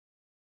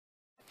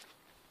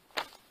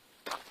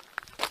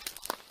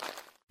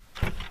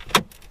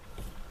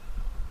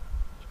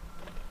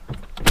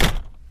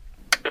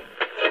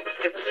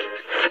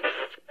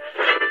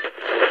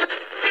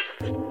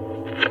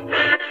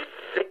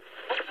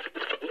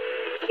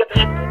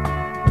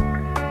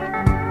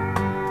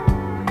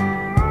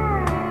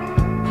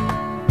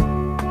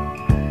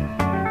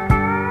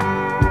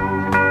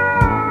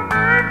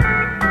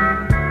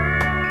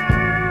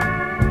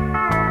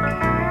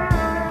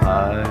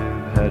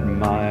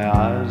my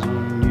eyes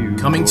on you.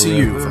 Coming to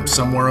you forever. from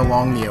somewhere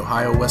along the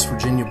Ohio-West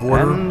Virginia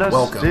border, And I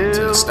welcome to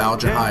still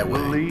Nostalgia can't Highway,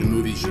 the believe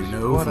movies you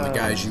know what from the I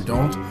guys you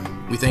don't.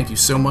 We thank you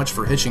so much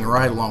for hitching a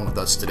ride along with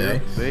us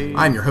today.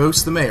 I'm your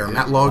host, the Mayor,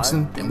 Matt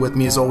Logston, and with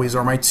me as always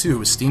are my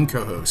two esteemed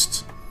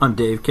co-hosts. I'm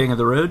Dave, King of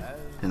the Road.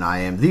 And I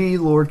am the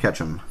Lord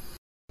Ketchum.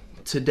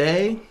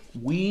 Today,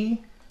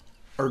 we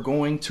are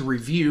going to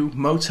review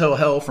Motel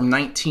Hell from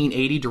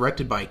 1980,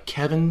 directed by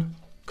Kevin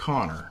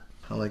Connor.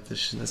 I like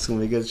this. That's going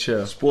to be a good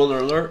show. Spoiler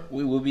alert,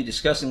 we will be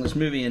discussing this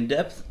movie in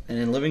depth and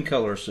in living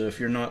color, so if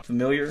you're not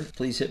familiar,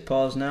 please hit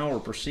pause now or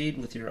proceed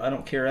with your I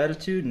don't care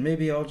attitude, and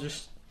maybe I'll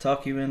just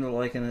talk you into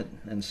liking it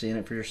and seeing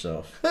it for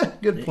yourself.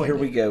 Good point. Here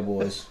we go,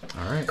 boys.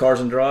 All right, Cars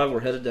and drive, we're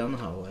headed down the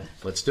highway.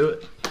 let's do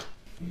it.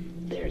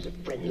 There's a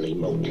friendly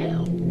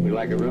motel We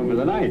like a room for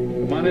the night.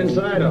 Come on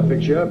inside, I'll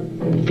fix you up.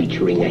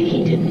 featuring a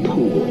heated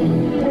pool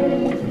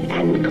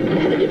and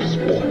competitive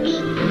sports.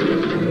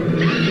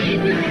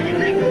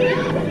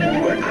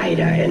 Where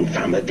Ida and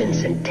Farmer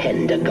Vincent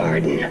tend a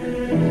garden,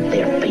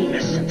 their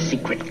famous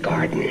secret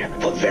garden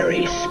for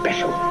very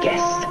special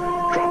guests.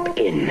 Drop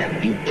in,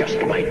 you just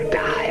might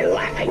die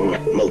laughing.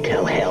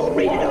 Motel Hell,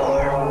 rated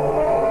R.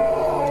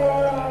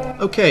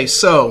 Okay,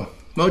 so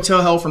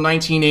Motel Hell from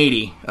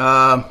 1980.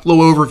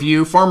 Little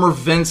overview. Farmer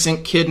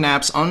Vincent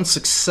kidnaps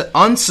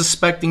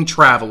unsuspecting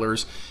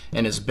travelers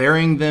and is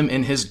burying them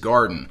in his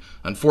garden.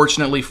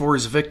 Unfortunately for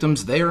his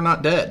victims, they are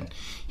not dead.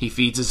 He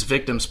feeds his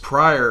victims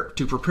prior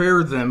to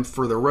prepare them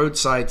for the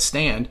roadside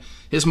stand.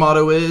 His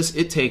motto is,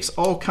 "It takes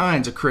all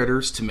kinds of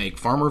critters to make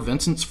Farmer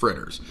Vincent's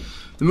fritters."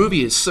 The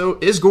movie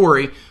is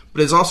gory,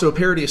 but is also a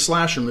parody of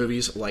slasher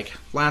movies like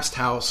Last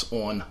House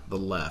on the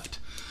Left.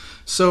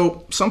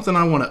 So, something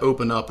I want to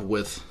open up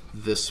with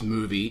this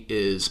movie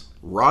is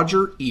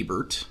Roger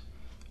Ebert,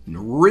 an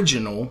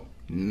original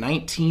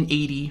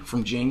 1980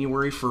 from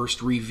January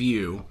 1st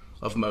review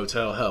of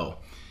Motel Hell.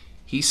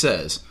 He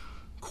says,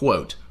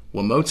 quote,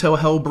 "What Motel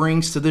Hell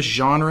brings to this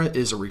genre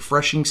is a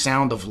refreshing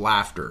sound of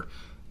laughter.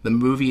 The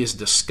movie is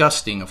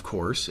disgusting, of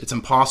course. It's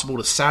impossible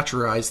to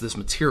satirize this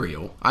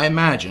material, I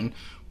imagine,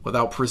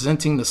 without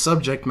presenting the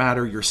subject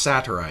matter you're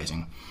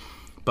satirizing.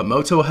 But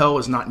Motel Hell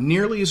is not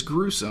nearly as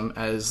gruesome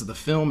as the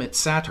film it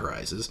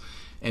satirizes,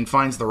 and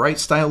finds the right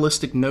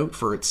stylistic note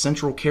for its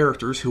central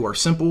characters who are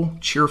simple,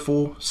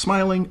 cheerful,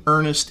 smiling,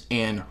 earnest,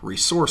 and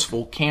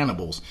resourceful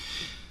cannibals."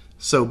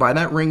 So by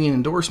that ringing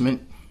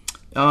endorsement,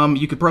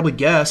 you could probably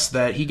guess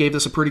that he gave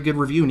this a pretty good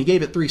review, and he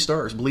gave it 3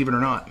 stars, believe it or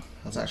not.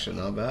 That's actually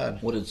not bad.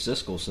 What did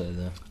Siskel say,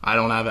 though? I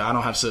don't have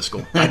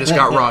Siskel. I just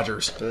got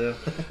Rogers. I'm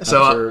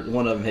So, sure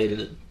one of them hated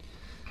it.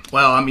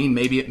 well, I mean,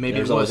 maybe it There's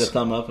was. always a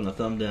thumb up and a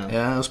thumb down.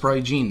 Yeah, it was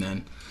probably Gene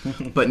then.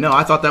 But no,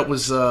 I thought that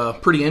was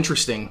pretty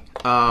interesting.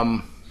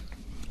 Let's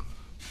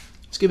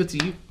give it to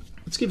you.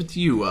 Let's give it to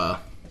you,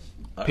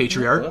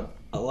 Patriarch. Well,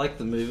 I like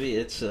the movie.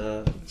 It's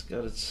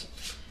got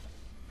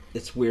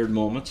its weird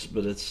moments,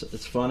 but it's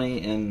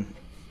funny, and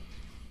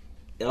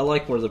I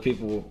like where the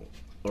people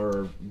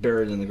are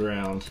buried in the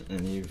ground,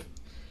 and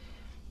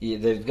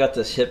they've got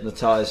this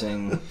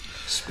hypnotizing,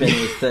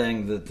 spinny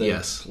thing that they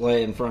Yes.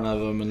 lay in front of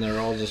them, and they're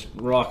all just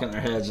rocking their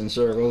heads in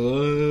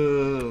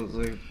circles. It's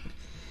like,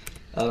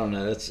 I don't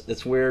know.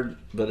 It's weird,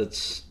 but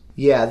it's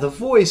Yeah, the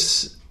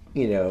voice,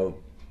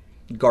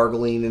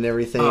 gargling and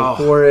everything Oh,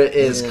 for it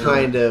is yeah.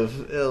 kind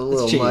of a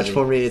little cheesy. much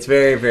for me. It's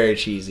very, very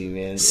cheesy,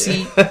 man.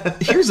 See,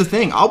 here's the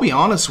thing. I'll be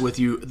honest with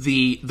you.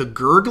 The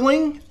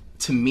gurgling,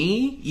 to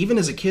me, even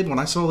as a kid, when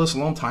I saw this a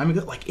long time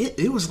ago, like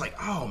it was like,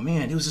 oh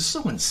man, it was just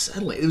so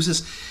unsettling. It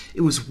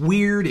was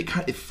weird.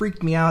 It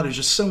freaked me out. It was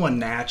just so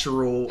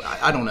unnatural.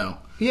 I don't know.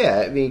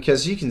 Yeah, I mean,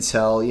 because you can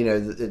tell,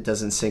 it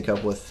doesn't sync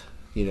up with,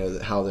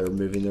 how they're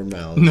moving their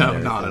mouths. No,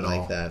 and not everything at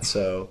like all. that.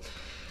 So,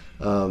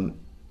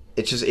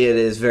 it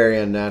is very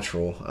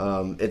unnatural.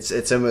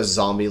 It's almost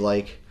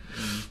zombie-like.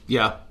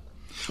 Yeah.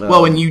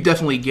 Well, and you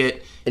definitely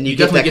get And you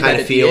get that kind of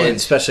at the feeling, end.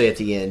 especially at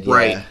the end.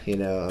 Right.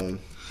 Yeah,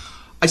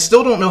 I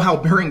still don't know how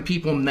burying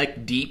people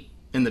neck deep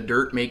in the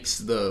dirt makes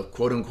the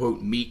quote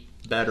unquote meat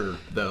better,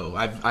 though.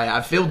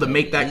 I failed to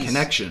make that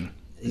connection.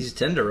 he's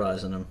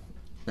tenderizing them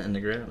in the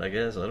ground. I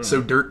guess I don't So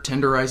know. dirt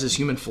tenderizes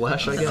human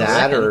flesh, I guess.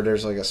 that or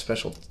there's like a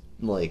special,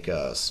 like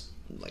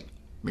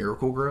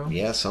Miracle Grow.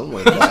 yeah, something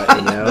like that.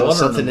 Watering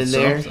Something them in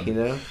there.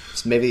 something.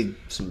 Maybe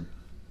some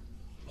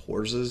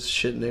horses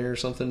shit in there or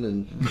something,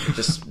 and it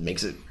just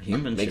makes it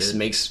Human shit.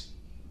 makes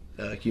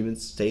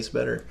humans taste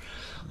better.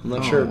 I'm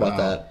not sure about wow.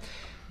 that.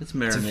 It's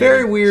marinated. It's a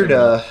very weird,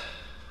 somewhere.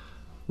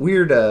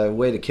 weird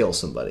way to kill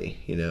somebody.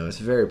 It's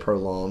very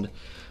prolonged.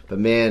 But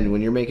man,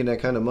 when you're making that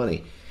kind of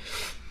money,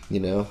 I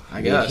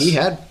guess. he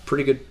had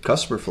pretty good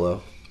customer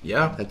flow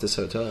Yeah. at this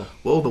hotel.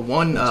 Well, the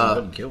one I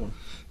wouldn't kill him.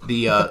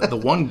 the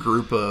one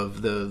group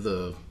of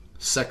the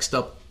sexed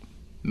up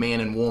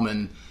man and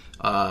woman,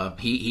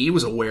 he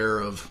was aware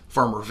of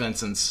Farmer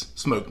Vincent's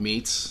smoked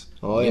meats.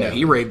 Oh, yeah.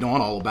 He raved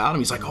on all about him.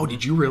 He's like, "Oh,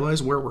 did you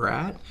realize where we're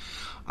at?"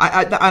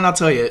 And I'll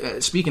tell you,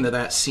 speaking of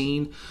that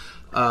scene,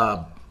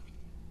 I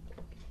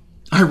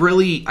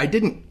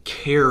didn't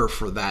care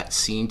for that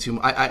scene too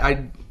much.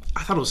 I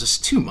thought it was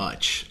just too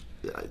much.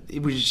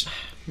 It was just,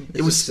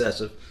 It was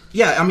excessive.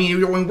 Yeah, I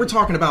mean, when we're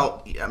talking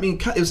about,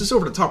 it was just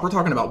over the top. We're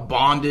talking about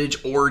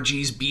bondage,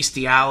 orgies,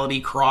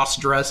 bestiality,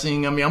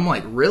 cross-dressing. I mean, I'm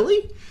like,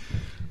 really?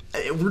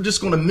 We're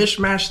just going to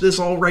mishmash this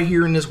all right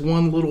here in this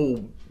one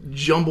little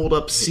jumbled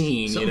up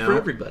scene, Something for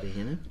everybody,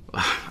 you know?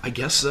 I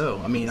guess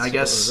so. I mean, I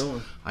guess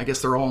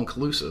they're all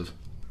inclusive.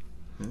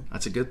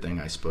 That's a good thing,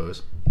 I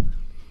suppose.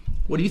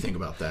 What do you think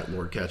about that,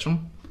 Lord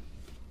Ketchum?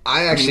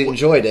 I actually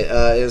enjoyed it.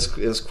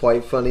 It was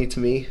quite funny to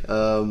me.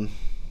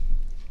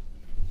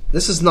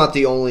 This is not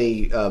the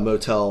only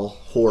motel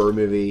horror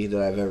movie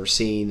that I've ever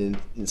seen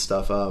and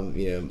stuff.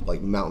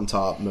 Like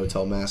Mountaintop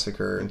Motel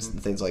Massacre and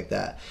things like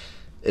that.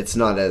 It's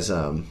not as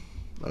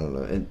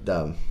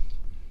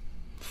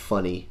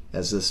funny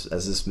as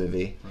this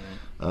movie,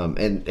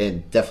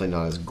 and definitely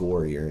not as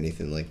gory or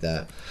anything like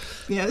that.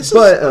 Yeah, this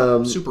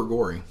is super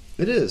gory.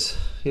 It is.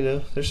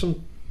 There's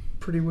some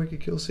pretty wicked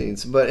kill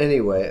scenes. But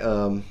anyway,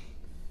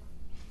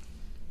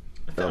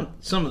 I found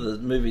some of the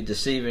movie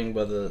deceiving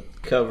by the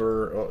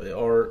cover,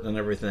 art, and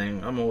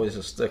everything. I'm always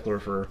a stickler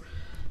for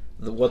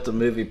what the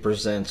movie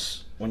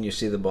presents when you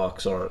see the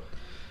box art.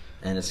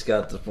 And it's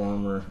got the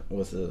farmer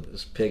with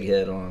his pig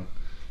head on.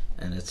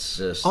 And it's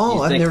just...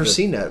 Oh, I've never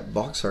seen that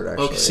box art,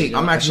 actually. Okay, see,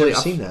 I've never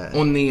seen that.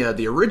 On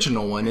the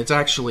original one,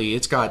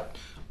 it's got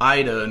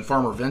Ida and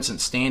Farmer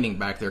Vincent standing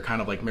back there,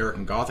 kind of like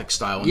American Gothic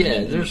style. And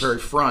in the very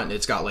front,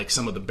 it's got like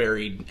some of the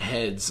buried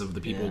heads of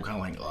the people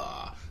kind of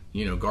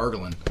like,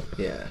 gargling.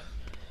 Yeah.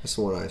 That's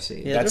the one I've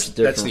seen. Yeah,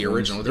 that's the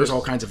original. There's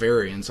all kinds of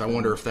variants. I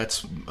wonder if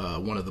that's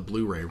one of the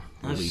Blu-ray release.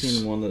 I've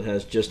seen one that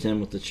has just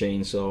him with the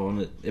chainsaw,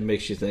 and it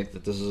makes you think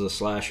that this is a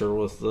slasher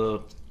with the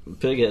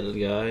pig-headed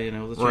guy,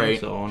 with the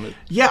chainsaw on it.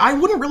 Yeah, I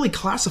wouldn't really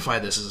classify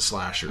this as a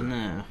slasher.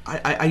 No,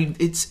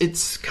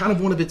 it's kind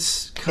of one of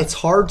its. It's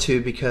hard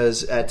to,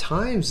 because at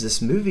times this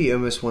movie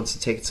almost wants to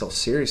take itself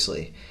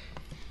seriously.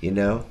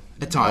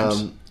 At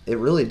times, it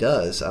really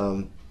does,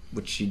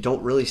 which you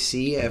don't really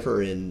see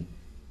ever in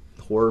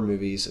horror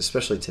movies,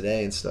 especially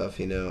today and stuff.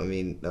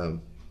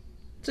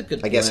 It's a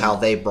good. I guess how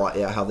they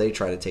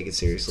try to take it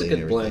seriously. It's a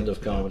good blend of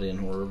comedy and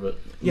horror, but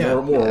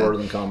more horror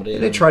than comedy.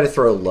 And they try to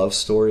throw a love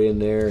story in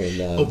there, and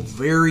a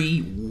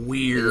very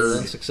weird,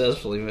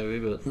 unsuccessfully maybe,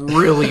 but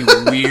really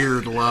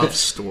weird love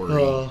story.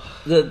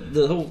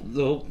 The whole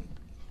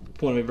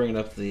point of me bringing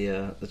up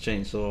the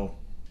chainsaw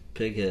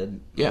pig head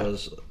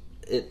was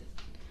it.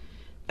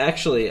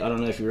 Actually, I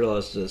don't know if you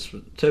realized this,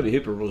 but Tobe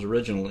Hooper was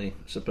originally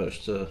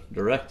supposed to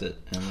direct it,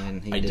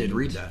 and then I did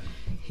read that.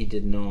 He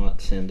did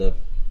not end up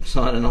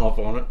signing off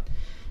on it,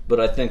 but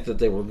I think that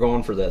they were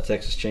going for that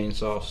Texas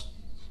Chainsaw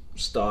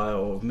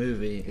style of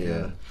movie.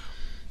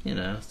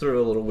 And,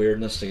 threw a little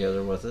weirdness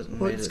together with it.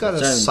 And it's got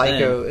a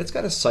psycho. It's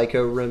got a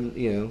psycho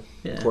rim.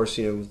 Of course,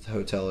 with the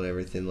hotel and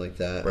everything like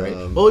that. Right.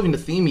 Well, even the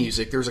theme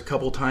music. There's a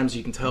couple times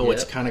you can tell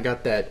it's kind of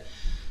got that.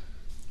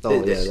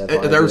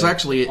 There's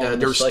actually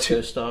there's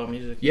Psycho style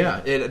music. Yeah,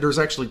 there's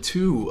actually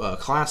two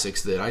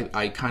classics that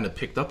I kind of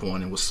picked up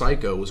on. It was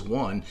Psycho was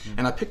one,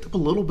 and I picked up a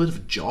little bit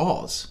of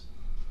Jaws.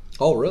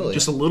 Oh, really?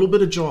 Just a little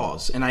bit of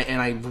Jaws, and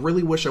I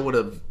really wish I would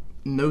have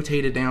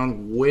notated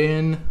down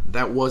when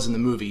that was in the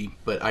movie,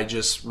 but I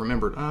just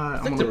remembered. I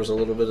think there was a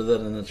little bit of that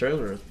in the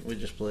trailer we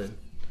just played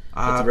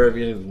at the very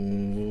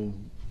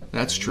beginning.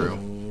 That's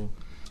true.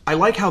 I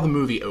like how the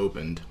movie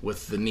opened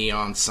with the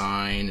neon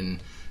sign,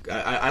 and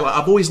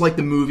I've always liked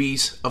the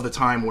movies of the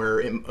time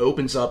where it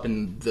opens up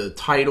and the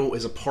title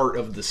is a part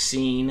of the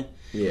scene.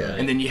 Yeah.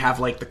 And then you have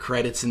like the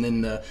credits and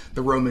then the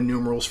Roman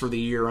numerals for the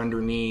year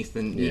underneath.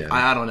 And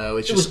I don't know.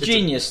 It was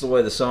genius the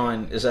way the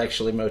sign is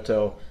actually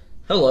Motel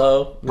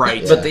Hello.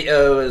 Right. But the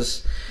O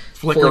is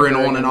flickering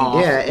on and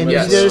off. Yeah, and you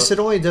notice it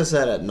only does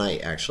that at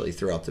night, actually,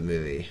 throughout the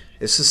movie.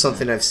 This is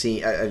something I've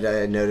seen.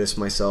 I noticed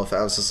myself.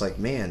 I was just like,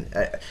 man,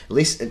 at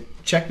least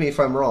check me if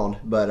I'm wrong,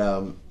 but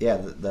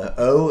the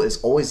O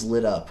is always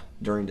lit up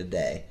during the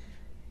day.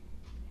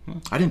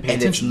 I didn't pay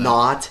attention to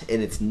that.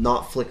 And it's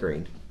not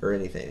flickering or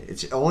anything.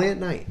 It's only at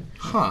night.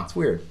 Huh. It's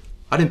weird.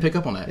 I didn't pick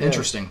up on that. Yeah.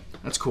 Interesting.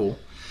 That's cool.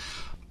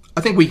 I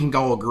think we can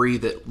all agree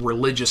that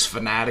religious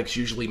fanatics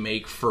usually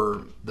make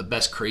for the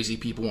best crazy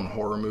people in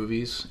horror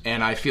movies,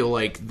 and I feel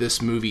like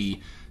this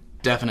movie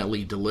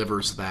definitely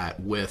delivers that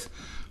with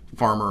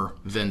Farmer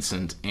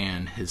Vincent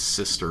and his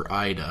sister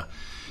Ida.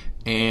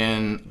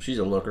 And she's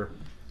a looker.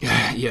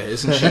 Yeah,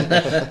 isn't she? When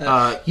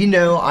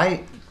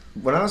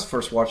I was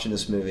first watching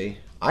this movie,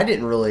 I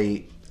didn't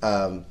really.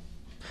 I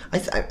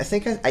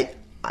think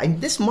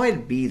this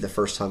might be the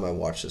first time I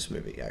watched this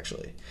movie,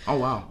 actually. Oh,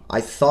 wow.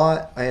 I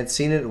thought I had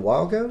seen it a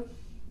while ago,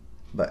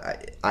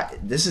 but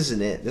this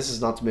isn't it. This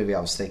is not the movie I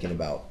was thinking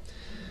about.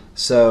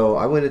 So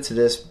I went into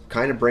this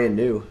kind of brand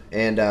new,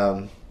 and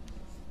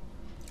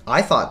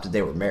I thought that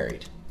they were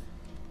married,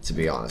 to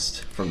be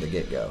honest, from the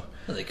get-go.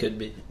 Well, they could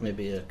be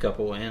maybe a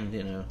couple, and,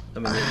 they're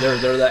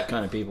that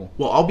kind of people.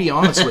 Well, I'll be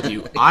honest with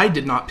you. I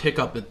did not pick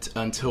up it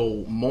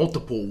until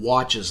multiple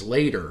watches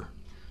later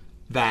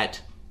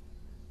that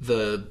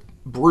the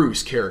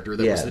Bruce character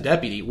that was the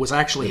deputy was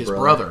actually his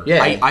brother.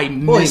 Yeah, I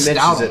missed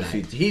out on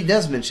that. He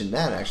does mention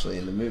that actually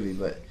in the movie,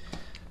 but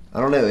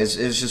I don't know. It's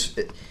just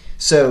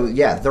So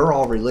yeah, they're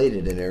all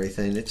related and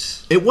everything.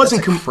 It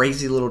wasn't that's a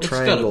crazy little It's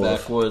triangle. got a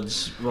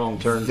backwoods wrong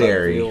turn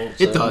Very. type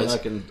It feel. does.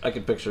 I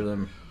can picture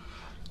them.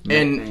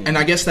 And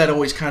I guess that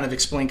always kind of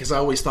explained, because I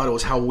always thought it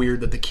was how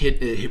weird that the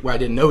kid, well, I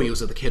didn't know he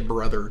was the kid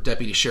brother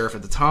deputy sheriff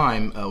at the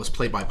time, was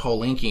played by Paul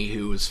Linke,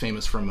 who was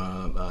famous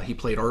from, he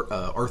played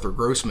Arthur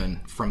Grossman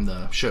from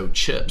the show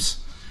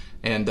Chips.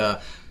 And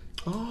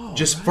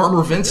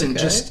Farmer Vincent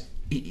okay.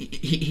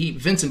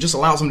 Vincent just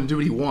allows him to do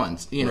what he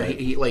wants. You know,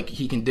 Right.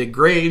 he can dig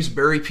graves,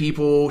 bury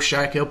people,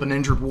 shack up an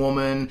injured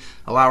woman,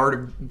 allow her to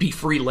be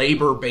free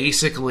labor,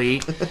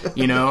 basically.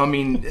 You know, I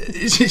mean,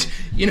 it's just,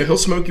 you know, he'll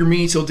smoke your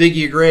meats, he'll dig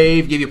you a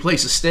grave, give you a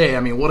place to stay. I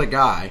mean, what a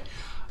guy.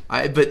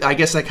 But I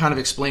guess that kind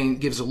of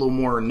gives a little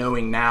more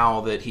knowing now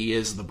that he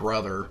is the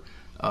brother,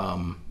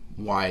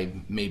 why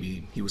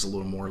maybe he was a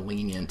little more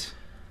lenient.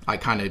 I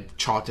kind of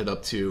chalked it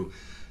up to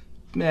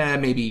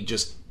maybe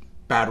just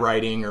bad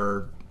writing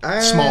or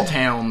small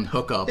town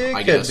hookup,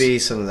 I guess. Could be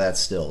some of that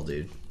still,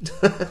 dude.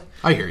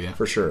 I hear you.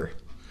 For sure.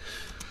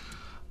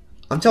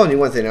 I'm telling you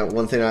one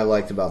thing I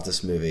liked about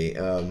this movie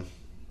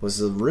was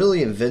the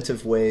really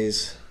inventive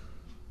ways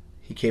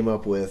he came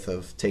up with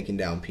of taking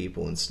down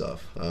people and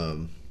stuff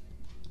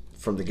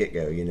from the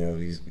get-go. You know,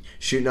 he's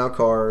shooting out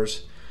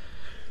cars,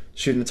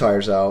 shooting the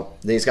tires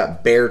out. Then he's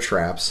got bear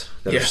traps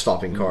that are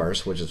stopping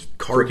cars, which is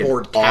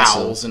Cardboard freaking cows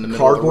awesome. in the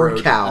middle of the Cardboard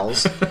road.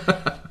 cows.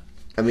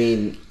 I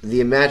mean,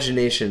 the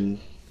imagination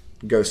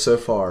goes so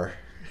far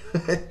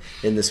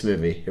in this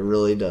movie. It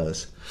really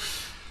does.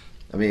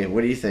 I mean,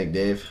 what do you think,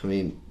 Dave? I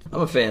mean,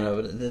 I'm a fan of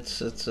it.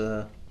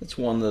 It's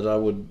one that I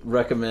would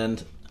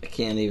recommend. I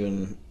can't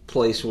even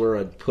place where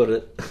I'd put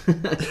it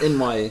in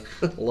my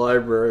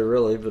library,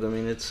 really. But I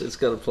mean, it's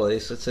got a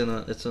place. It's in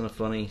a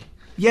funny.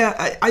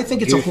 Yeah, I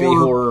think it's goofy a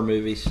horror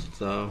movie.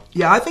 So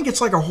yeah, I think it's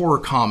like a horror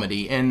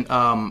comedy, and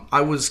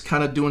I was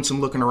kind of doing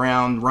some looking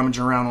around,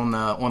 rummaging around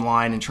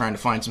online and trying to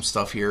find some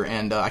stuff here,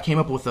 and I came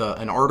up with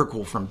an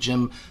article from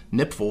Jim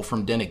Nipfel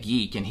from Den of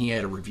Geek, and he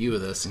had a review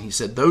of this, and he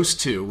said those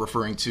two,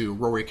 referring to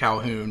Rory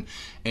Calhoun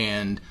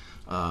and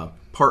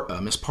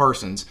Miss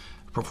Parsons'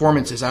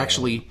 performances,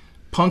 actually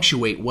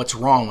punctuate what's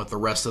wrong with the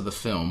rest of the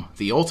film.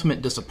 The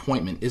ultimate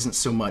disappointment isn't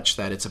so much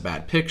that it's a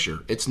bad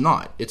picture. It's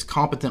not. It's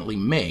competently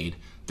made.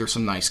 There's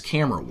some nice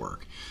camera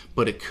work,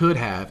 but it could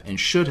have and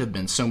should have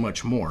been so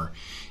much more.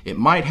 It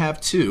might have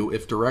too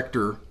if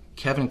director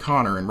Kevin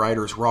Connor and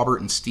writers Robert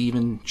and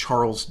Stephen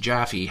Charles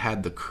Jaffe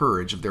had the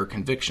courage of their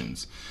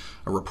convictions.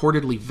 A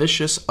reportedly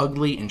vicious,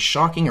 ugly, and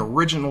shocking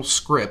original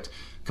script,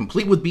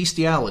 complete with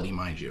bestiality,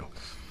 mind you,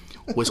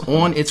 was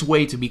on its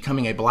way to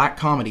becoming a black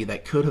comedy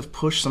that could have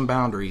pushed some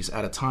boundaries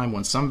at a time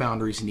when some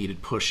boundaries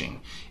needed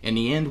pushing. In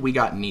the end, we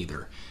got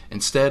neither.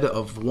 Instead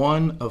of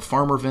one of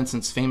Farmer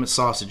Vincent's famous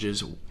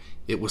sausages,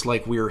 it was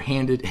like we were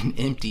handed an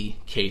empty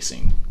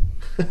casing.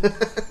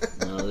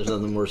 no, there's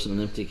nothing worse than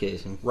an empty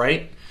casing.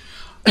 Right?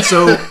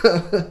 So,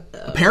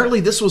 apparently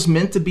this was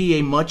meant to be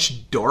a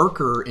much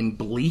darker and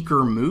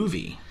bleaker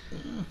movie.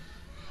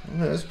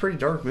 it's a pretty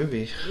dark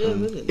movie. Yeah,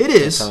 It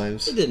is.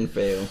 Times. It didn't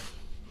fail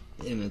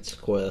in its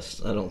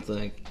quest, I don't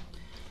think.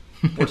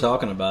 We're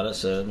talking about it,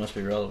 so it must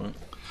be relevant.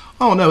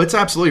 Oh, no, it's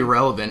absolutely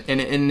relevant.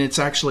 And it's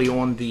actually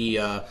on the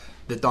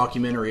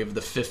documentary of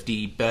the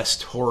 50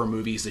 best horror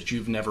movies that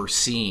you've never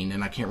seen,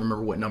 and I can't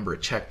remember what number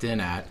it checked in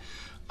at.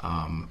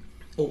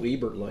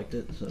 Ebert liked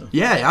it. So.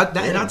 Yeah,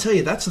 and I'll tell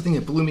you, that's the thing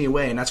that blew me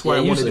away, and that's why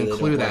I wanted to usually they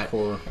include don't that. like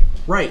horror.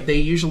 Right,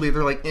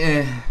 they're like,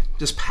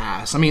 just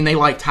pass. I mean, they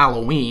liked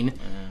Halloween,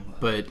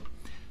 but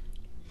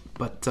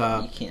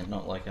You can't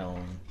not like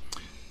Halloween.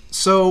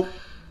 so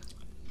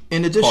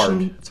in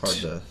addition, It's hard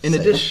to in say.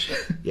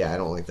 addition, Yeah, I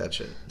don't like that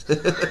shit.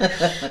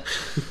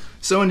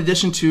 so in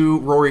addition to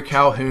Rory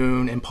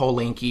Calhoun and Paul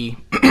Linke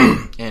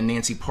and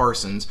Nancy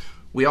Parsons,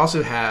 we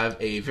also have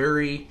a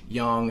very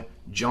young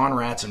John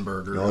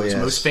Ratzenberger, who is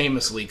yes. most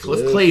famously Cliff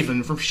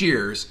Clavin from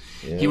Cheers.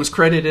 Yeah. He was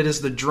credited as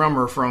the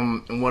drummer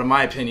from, and what in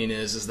my opinion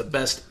is the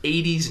best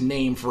 80s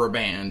name for a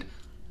band,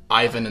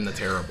 Ivan and the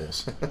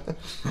Terribles.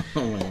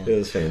 It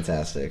was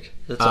fantastic.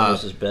 That's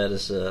almost as bad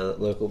as a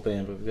local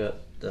band we've got.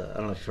 I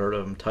don't know if you've heard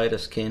of them.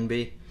 Titus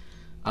Canby.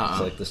 It's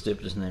like the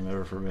stupidest name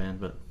ever for a band,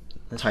 but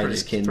that's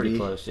Titus pretty Canby?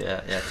 close.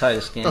 Yeah,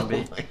 Titus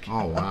Canby.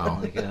 Oh, wow.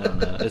 Like, I don't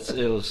know.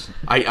 It was.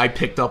 I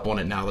picked up on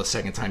it now the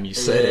second time you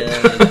said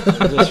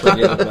it. Just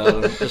forget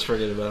about them. Just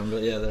forget about them.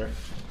 But yeah, they're.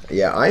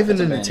 Yeah, Ivan That's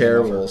a and the band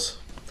Terribles.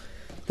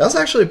 That was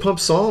actually a Pump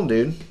song,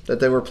 dude, that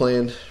they were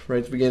playing right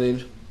at the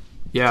beginning.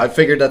 Yeah, I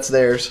figured that's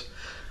theirs.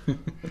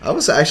 I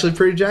was actually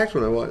pretty jacked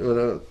when I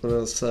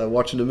was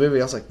watching the movie.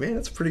 I was like, man,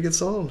 that's a pretty good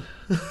song.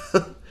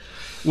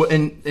 well,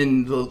 and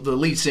the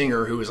lead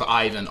singer, who was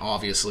Ivan,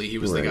 obviously, he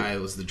was the Right. guy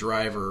who was the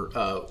driver.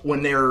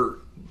 When they're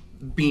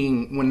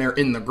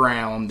in the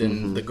ground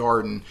in the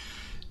garden,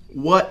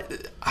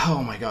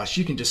 oh my gosh,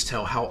 you can just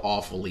tell how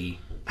awful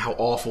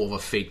of a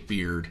fake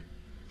beard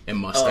and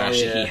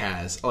mustache Oh, yeah. that he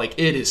has. Like,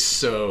 it is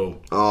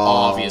so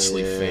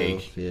obviously yeah,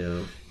 fake. Yeah.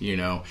 You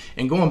know,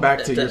 and going back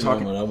to At you're that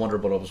talking. moment, I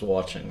wondered what I was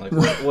watching. Like,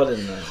 what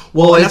in the...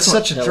 Well, and it's that's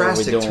what such a the hell are we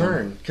drastic doing?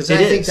 turn because It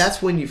I think is.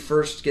 that's when you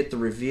first get the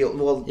reveal.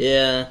 Well,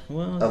 Yeah,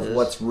 well... it of is.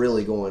 what's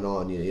really going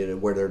on, you know,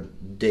 where they're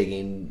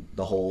digging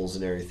the holes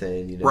and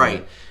everything, you know,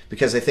 Right.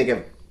 Because I think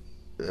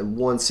of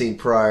one scene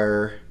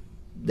prior,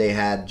 they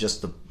had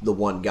just the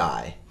one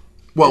guy.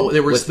 Well,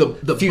 there was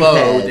with the few beau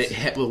heads.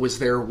 that was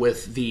there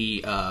with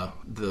the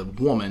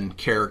woman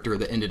character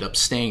that ended up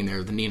staying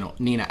there, the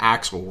Nina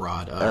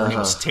Axelrod. Her name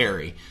was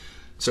Terry.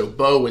 So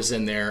Beau was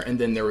in there, and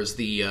then there was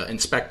the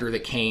inspector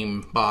that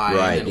came by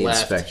Right, and then the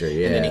left, inspector,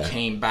 and then yeah. he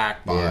came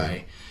back by, Yeah.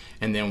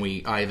 and then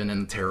Ivan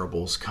and the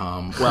Terribles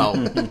come. Well,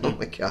 Oh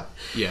my god.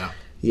 yeah.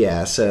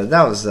 Yeah, so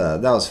that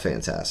was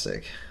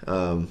fantastic.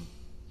 I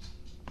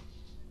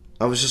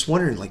was just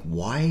wondering, like,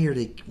 why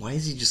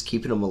is he just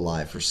keeping them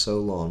alive for so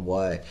long?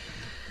 Why?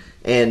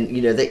 And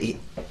you know,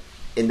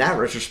 in that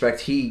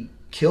retrospect, he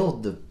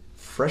killed the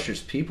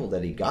freshest people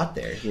that he got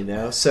there. You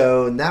know,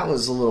 so and that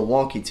was a little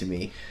wonky to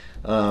me.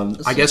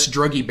 I guess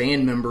druggy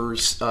band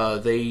members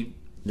they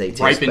They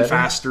taste ripen better?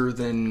 faster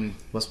than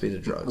Must be the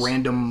drugs.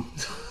 random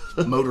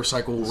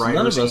motorcycle None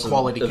riders of and us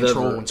quality have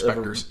control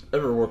inspectors.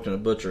 Ever worked in a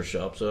butcher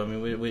shop, so I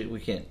mean, we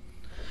can't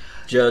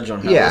judge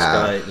on how Yeah, this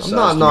guy I'm decides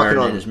not to knocking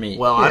marinate on- his meat.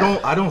 Well, Yeah.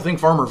 I don't think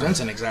Farmer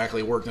Vincent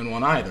exactly worked in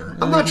one either.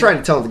 I'm not trying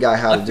to tell the guy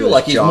how to I do feel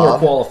like his he's more job.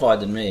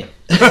 qualified than me.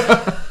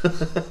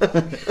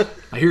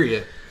 I hear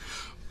you,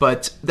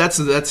 but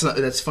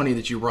that's funny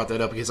that you brought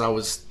that up because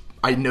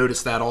I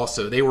noticed that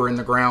also. They were in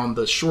the ground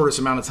the shortest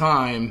amount of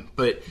time,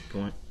 but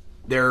Point.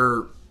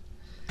 they're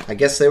I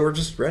guess they were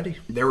just ready.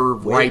 they were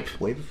ripe.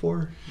 Way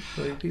before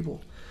other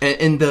people.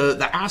 And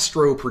the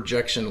astro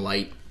projection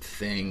light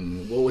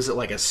thing, what was it,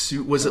 like a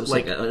suit? Was it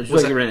like It was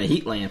was like you it, ran a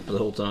heat lamp the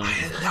whole time.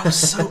 that was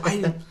so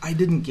I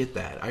didn't get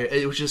that.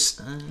 It was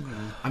just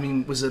I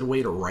mean, was it a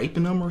way to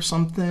ripen them or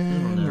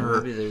something, know.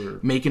 or Maybe they were-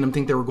 making them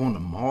think they were going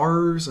to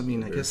Mars? I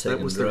mean, I guess that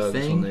Taking was their drugs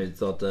thing. when they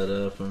thought that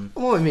up. And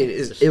Well, I mean,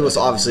 it was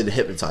obviously to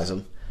hypnotize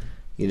them,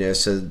 you know,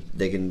 so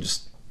they can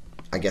just,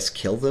 I guess,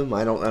 kill them.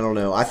 I don't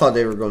know. I thought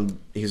he was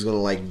going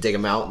to like dig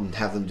them out and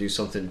have them do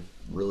something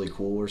really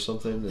cool or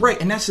something. And- Right,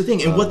 and that's the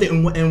thing. And what do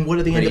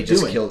they end he up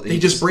just doing? killed- They he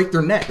just just- break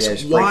their necks. Yeah,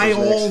 just break Why his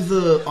necks. all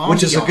the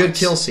which is a good ambiance?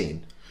 kill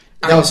scene.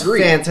 I That was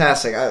agree.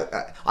 fantastic.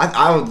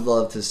 I would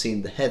love to have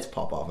seen the heads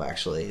pop off.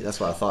 Actually, that's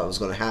what I thought was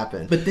going to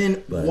happen. But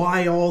then,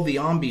 why all the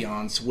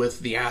ambiance with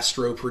the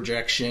astro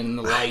projection,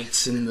 the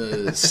lights, and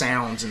the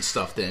sounds and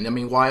stuff? Then, I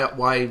mean, why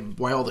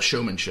all the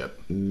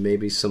showmanship?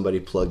 maybe somebody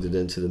plugged it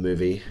into the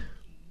movie,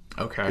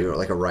 Okay, you know,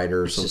 like a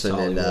writer or it's just something.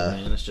 Hollywood,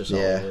 And man. It's just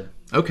yeah. Hollywood.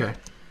 okay,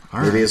 all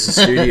right. maybe it's the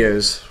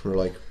studios were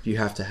like, you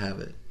have to have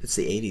it. It's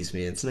the 80s,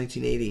 man. It's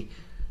 1980.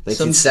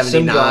 Some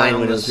 1979 guy on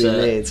when it the was being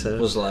set made. So.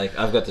 was like,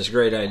 I've got this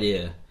great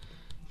idea.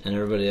 And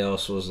everybody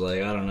else was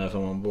like, I don't know if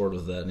I'm on board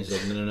with that. And he's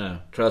like, no.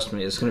 Trust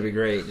me, it's going to be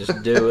great.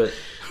 Just do it.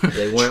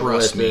 They went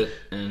Trust with me. it.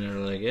 And they're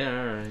like,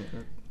 yeah,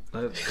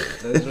 all right.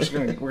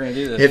 We're going to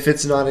do this. If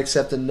it's not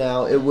accepted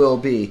now, it will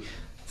be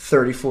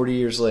 30, 40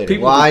 years later.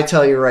 People Well, be- I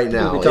tell you right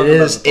now, be it talking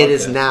about is. the It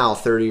is podcast. now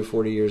 30 or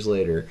 40 years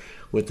later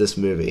with this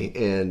movie,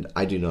 and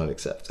I do not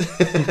accept.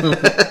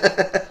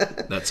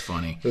 That's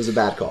funny. It was a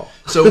bad call.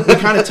 So we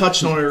kind of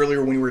touched on it earlier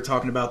when we were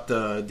talking about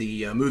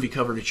the movie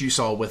cover that you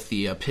saw with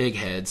the pig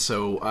head.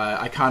 So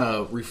I kind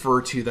of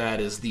refer to that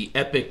as the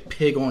epic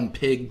pig on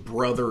pig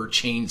brother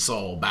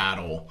chainsaw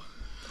battle.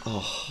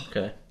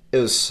 Okay. It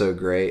was so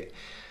great.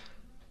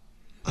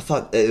 I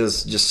thought it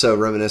was just so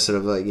reminiscent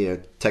of, like, you know,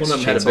 One Texas of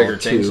them had a Chainsaw bigger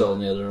 2. chainsaw than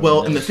the other one.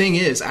 Well, and the thing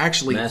is,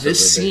 actually, Massively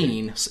this bigger.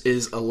 scene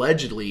is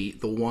allegedly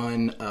the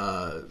one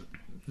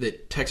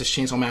that Texas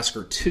Chainsaw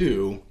Massacre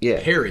 2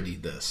 Yeah.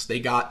 parodied this. They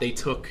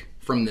took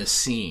from this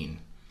scene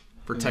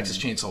for Texas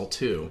Chainsaw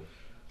 2.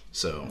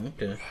 So,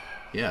 Okay.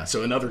 yeah,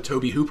 so another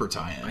Toby Hooper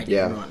tie-in. I did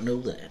Yeah. not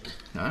know that.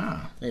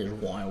 Ah, That is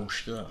wild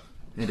stuff.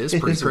 it is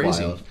pretty It's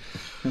crazy. wild.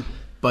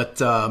 But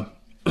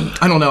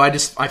I don't know.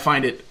 I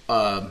find it.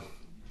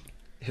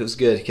 It was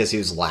good because he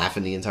was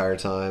laughing the entire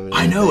time. And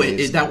I know, everything.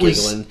 He that was-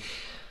 giggling.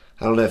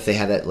 I don't know if they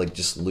had that, like,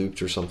 just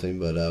looped or something,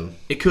 but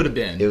It could have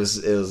been it was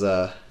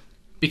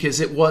because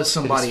it was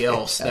somebody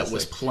else that fantastic.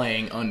 was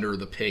playing under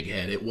the pig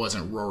head. It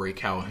wasn't Rory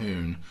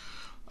Calhoun.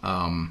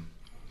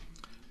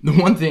 The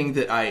one thing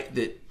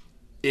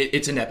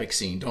it's an epic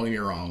scene. Don't get me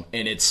wrong,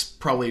 and it's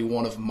probably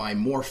one of my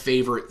more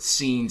favorite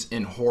scenes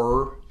in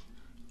horror.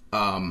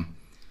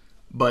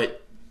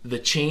 But the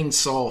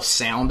chainsaw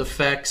sound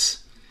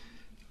effects,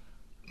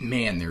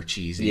 man, they're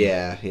cheesy.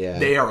 yeah.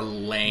 They are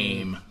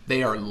lame.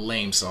 They are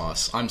lame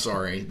sauce. I'm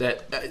sorry.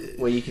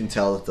 Well, you can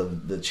tell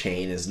that the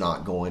chain is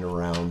not going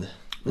around,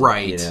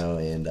 Right. You know,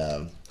 and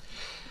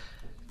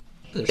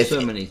There's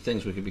so many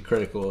things we could be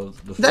critical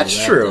of. Before that's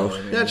that, true. though.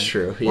 I mean, That's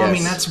true. well, I yes.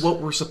 mean, that's what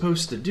we're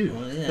supposed to do.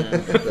 Well,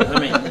 yeah, but, I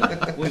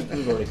mean,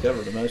 we've already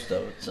covered most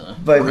of it. So.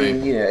 But I Right.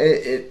 mean, you know,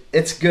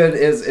 it's good.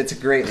 It's a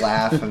great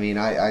laugh. I mean,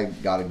 I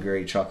got a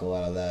great chuckle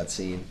out of that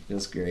scene. It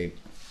was great.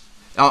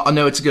 I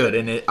know it's good,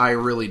 and I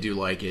really do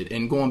like it.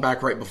 And going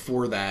back right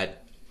before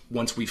that,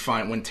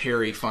 when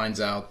Terry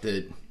finds out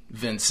that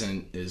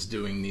Vincent is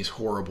doing these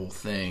horrible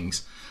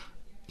things,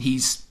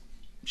 she's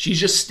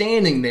just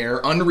standing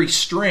there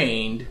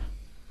unrestrained.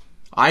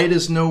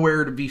 Ida's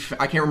nowhere to be.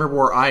 I can't remember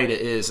where Ida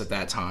is at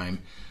that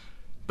time,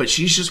 but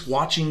she's just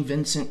watching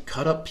Vincent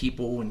cut up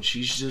people, and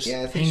she's just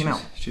hanging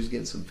out. She was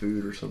getting some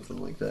food or something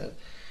like that.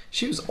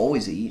 She was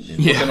always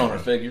eating. Looking on her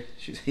figure.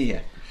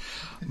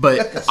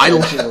 But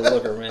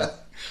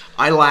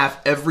I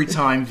laugh every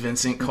time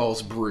Vincent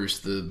calls Bruce,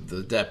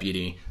 the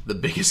deputy, the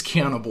biggest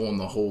cannibal in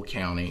the whole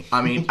county.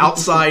 I mean,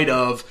 outside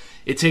of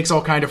it takes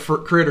all kind of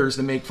critters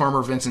to make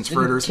Farmer Vincent's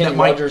fritters. Kenny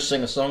Rogers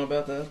sing a song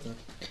about that? The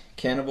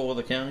cannibal of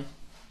the county?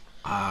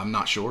 I'm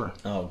not sure.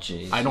 Oh,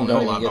 jeez. I don't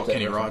know a lot about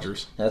Kenny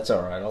Rogers. That's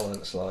all right. I'll let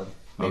it slide.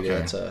 Maybe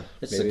okay.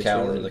 It's the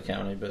coward of the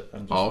county, but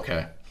I'm just... Oh,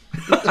 okay.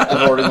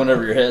 I've already went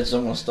over your head, so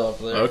I'm going to stop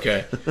there.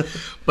 Okay.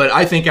 But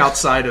I think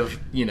outside of,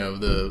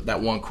 that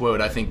one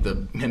quote, I think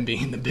him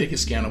being the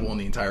biggest cannibal in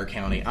the entire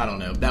county, I don't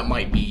know, that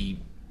might be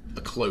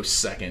a close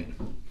second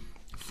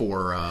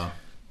for... Well,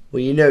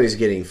 he's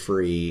getting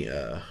free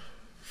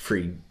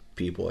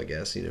people, I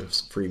guess,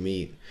 free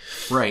meat.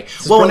 Right.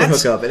 It's well, and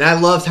hook up. And I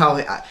loved how,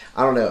 I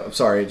don't know, I'm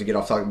sorry to get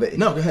off talking, but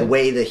no, go ahead. The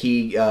way that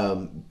he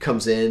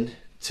comes in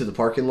to the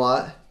parking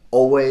lot,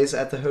 always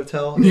at the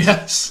hotel,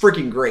 yes,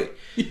 freaking great.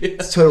 Yeah.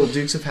 It's total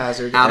Dukes of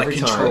Hazzard out every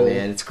of control, time,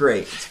 man. It's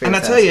great. It's fantastic. And I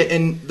tell you,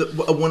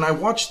 when I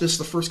watched this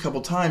the first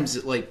couple times,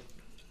 I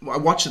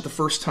watched it the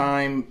first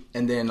time,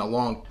 and then a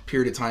long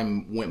period of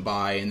time went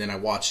by, and then I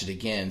watched it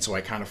again, so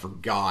I kind of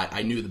forgot.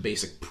 I knew the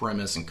basic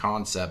premise and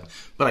concept,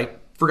 but I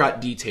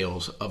forgot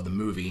details of the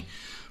movie.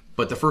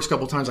 But the first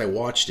couple times I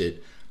watched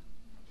it,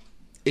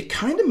 it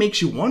kind of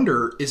makes you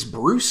wonder, is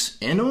Bruce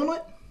in on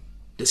it?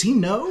 Does he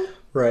know?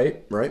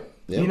 Right.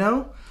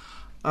 Yep.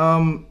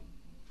 I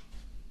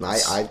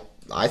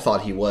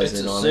thought he was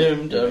in on it.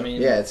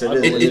 It's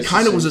assumed. It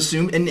kind of was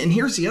assumed. And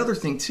here's the other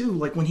thing too.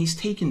 Like when he's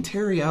taking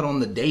Terry out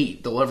on the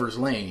date, the Lover's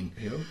Lane.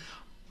 Yep.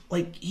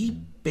 He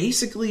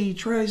basically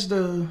tries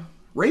to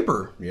rape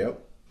her.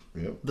 Yep.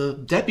 The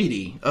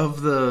deputy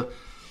of the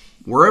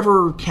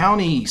wherever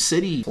county,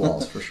 city.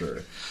 Flaws for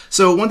sure.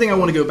 So one thing I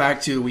want to go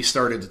back to, we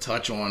started to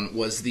touch on,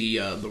 was the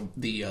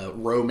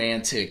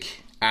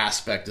romantic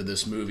aspect of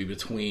this movie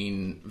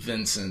between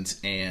Vincent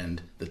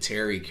and the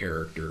Terry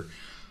character.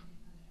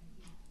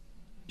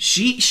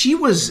 She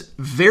was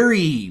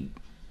very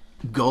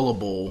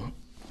gullible.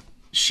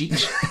 To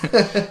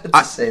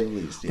say the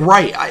least. Yeah.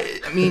 Right.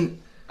 I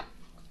mean,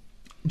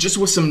 just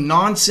with some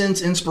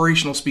nonsense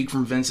inspirational speak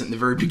from Vincent in the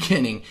very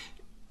beginning,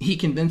 he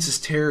convinces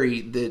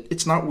Terry that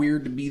it's not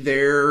weird to be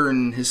there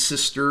and his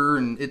sister,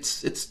 and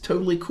it's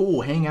totally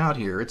cool. Hang out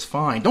here. It's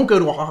fine. Don't go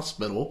to a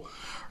hospital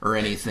or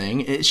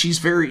anything. She's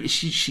very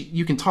she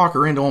you can talk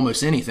her into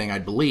almost anything, I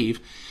believe.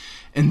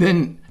 And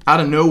then out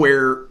of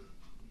nowhere,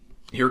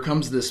 here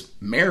comes this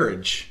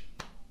marriage,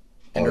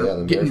 and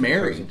they're getting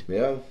married.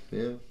 Yeah.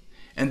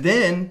 And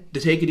then, to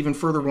take it even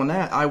further than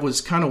that, I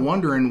was kind of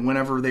wondering,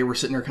 whenever they were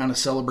sitting there kind of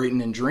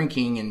celebrating and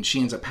drinking, and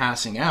she ends up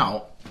passing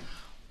out,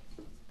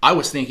 I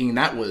was thinking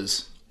that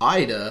was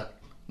Ida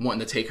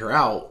wanting to take her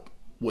out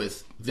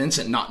with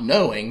Vincent not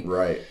knowing.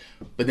 Right.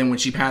 But then when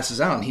she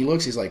passes out and he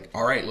looks, he's like,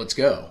 all right, let's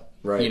go.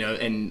 Right.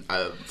 And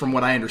from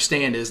what I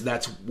understand is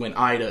that's when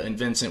Ida and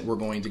Vincent were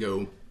going to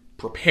go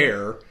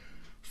prepare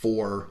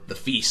for the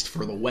feast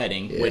for the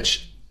wedding,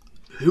 which,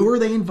 who are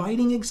they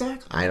inviting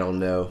exactly? I don't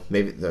know.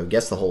 Maybe, I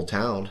guess the whole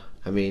town.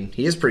 I mean,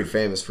 he is pretty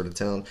famous for the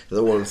town.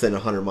 They're within a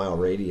 100-mile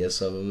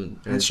radius of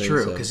him. That's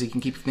true, because he can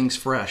keep things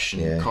fresh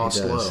and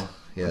cost low.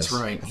 Yes.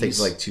 That's right. I think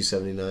it's like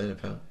 $2.79 a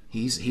pound.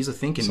 He's a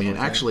thinking man.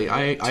 Actually,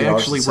 I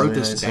actually wrote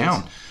this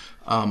down.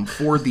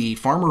 For the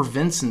Farmer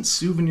Vincent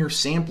souvenir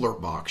sampler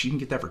box, you can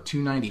get that for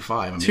 $2.95.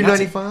 I mean,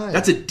 $2.95.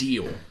 That's a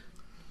deal.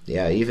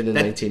 Yeah, even in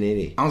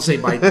 1980. I'll say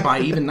by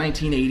even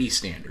 1980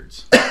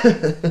 standards.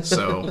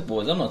 So,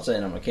 boys, I'm not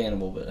saying I'm a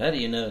cannibal, but how do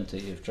you know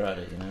until you've tried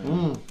it?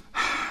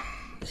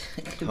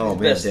 Oh man,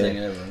 best thing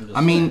ever.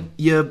 I mean,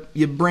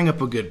 you bring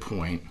up a good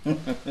point,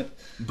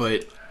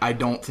 but I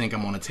don't think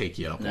I'm going to take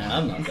you up. No,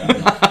 I'm not.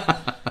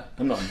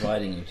 I'm not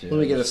inviting you to.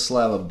 Let me get a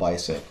slab of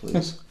bicep,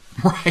 please.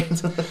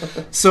 Right.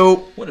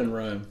 So, what in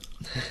Rome?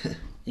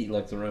 Eat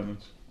like the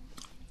Romans.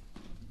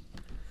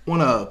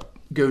 Want to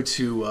go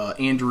to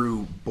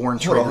Andrew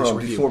Borntrager's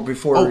review.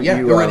 Before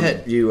you go right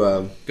ahead.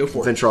 You go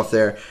for venture off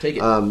there. Take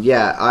it. I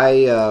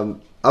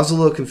was a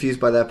little confused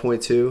by that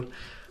point too.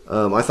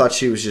 I thought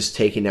she was just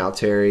taking out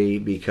Terry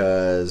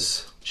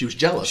because she was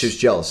jealous. Yeah,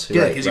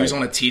 because he was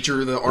on to teach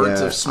her the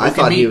arts of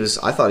smoking meat.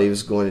 I thought he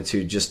was going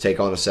to just take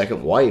on a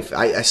second wife.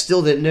 I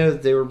still didn't know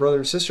that they were brother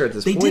and sister at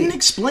this point. They didn't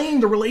explain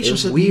the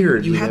relationship. It was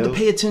weird. You had to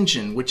pay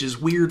attention, which is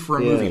weird for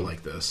a movie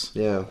like this.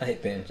 Yeah, I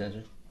hate paying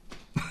attention.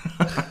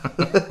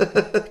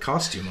 It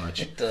costs too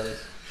much. It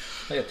does.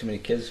 I got too many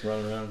kids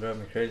running around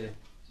driving me crazy.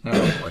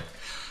 Oh boy.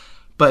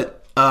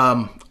 But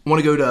want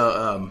to go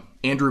to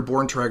Andrew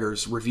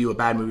Borntrager's review of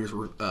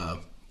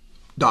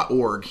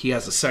badmovies.org. He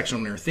has a section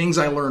on there, things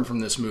I learned from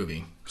this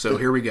movie. So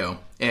here we go.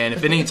 And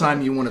if at any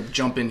time you want to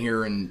jump in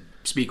here and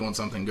speak on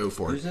something, go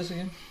for Who's it. this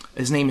again?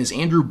 His name is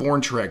Andrew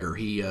Borntraeger.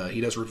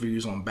 He does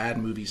reviews on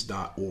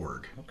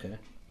badmovies.org. Okay.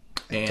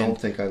 And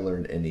Don't think I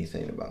learned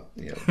anything about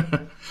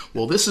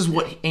well, this is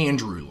what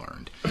Andrew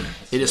learned.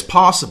 It is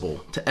possible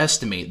to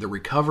estimate the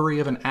recovery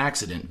of an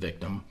accident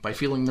victim by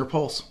feeling their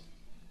pulse.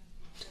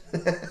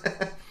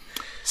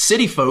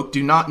 City folk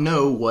do not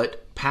know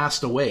what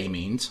passed away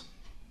means.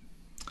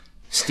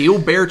 Steel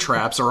bear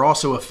traps are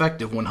also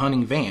effective when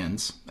hunting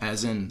vans,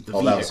 as in the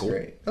Oh, vehicle. that was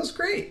great. That was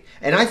great,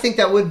 and I think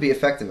that would be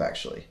effective.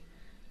 Actually,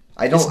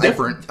 I don't. It's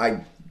different.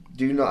 I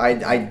do know.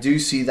 I do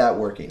see that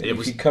working.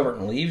 If you cover it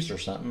in leaves or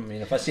something, I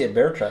mean, if I see a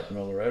bear trap in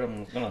the middle of the road,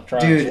 I'm going to try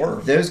and Dude,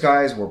 swerve. those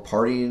guys were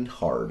partying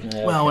hard.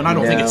 Yeah, Well, and I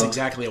don't think it's No.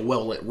 exactly a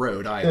well-lit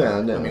road either.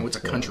 Yeah, no. I mean, it's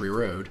a country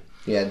road.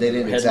 Yeah, they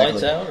didn't Headlights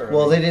exactly. out, or-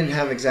 Well, they didn't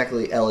have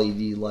exactly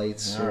LED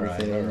lights or All right,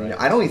 anything. all right.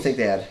 I don't even think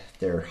they had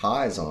their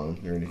highs on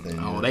or anything.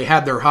 Oh, they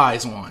had their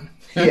highs on.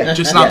 Yeah,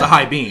 Just not yeah. the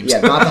high beams.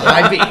 Yeah, not the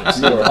high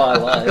beams. More high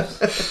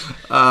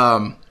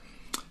lives.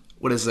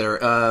 What is there?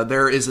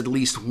 There is at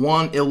least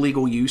one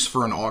illegal use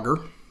for an auger.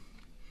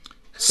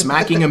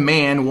 Smacking a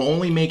man will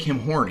only make him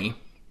horny.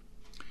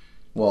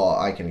 Well,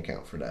 I can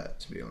account for that,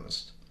 to be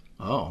honest.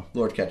 Oh,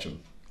 Lord Ketchum.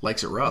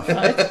 likes it rough.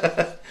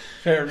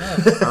 Fair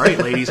enough. All right,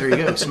 ladies, there you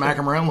go. Smack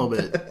them around a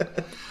little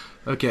bit.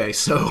 Okay,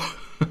 so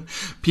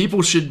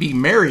people should be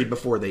married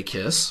before they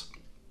kiss.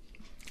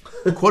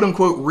 "Quote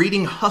unquote,"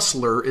 reading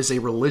Hustler is a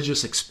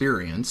religious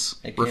experience.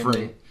 It can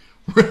be.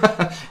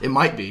 It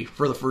might be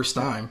for the first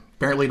time.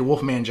 Apparently, to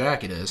Wolfman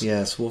Jack, it is.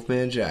 Yes,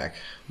 Wolfman Jack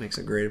makes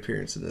a great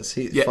appearance in this.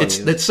 Yeah,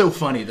 it's so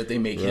funny that they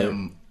make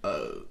him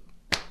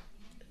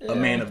a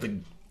man of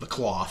the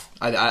cloth.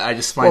 I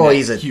just find well, that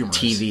he's a humorous.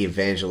 TV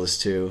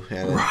evangelist too,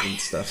 and Right.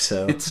 stuff.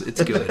 So It's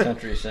good.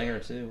 Country singer,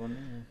 too, wasn't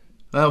he?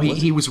 Well,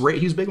 he was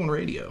big on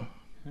radio.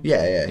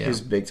 yeah, he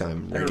was big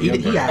time. He, radio.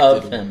 he Of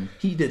acted. him.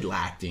 He did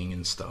acting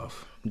and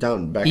stuff.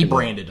 Down back. He in the-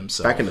 branded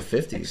himself. back in the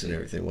 50s and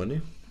everything, wasn't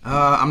he?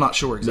 I'm not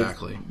sure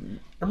exactly.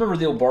 I remember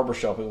the old barber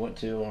shop we went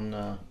to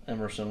on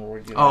Emerson. Where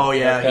we get Oh our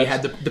yeah, he haircuts.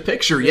 had the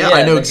picture. Yeah,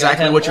 I know the guy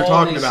exactly had what you're all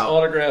talking these about.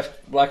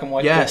 Autographed black and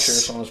white Yes.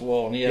 pictures on his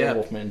wall, and he had Yeah. a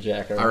Wolfman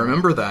Jack. I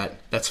remember that.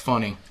 That's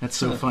funny. That's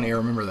so funny. I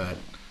remember that.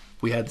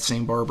 We had the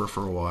same barber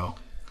for a while.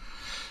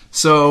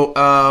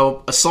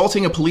 So,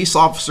 assaulting a police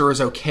officer is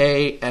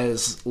okay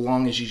as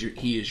long as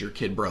he is your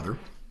kid brother.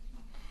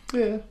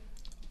 Yeah.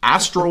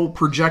 Astral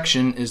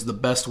projection is the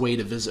best way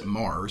to visit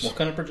Mars. What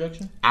kind of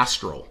projection?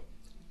 Astral.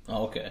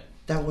 Oh, okay.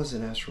 That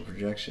wasn't astral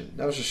projection.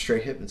 That was just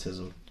straight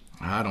hypnotism.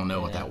 I don't know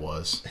what that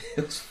was.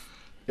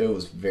 It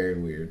was very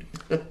weird.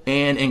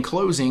 And in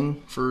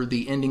closing, for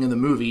the ending of the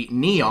movie,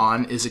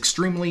 neon is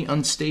extremely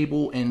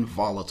unstable and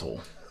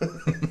volatile.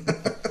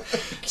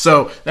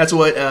 So that's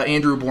what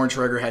Andrew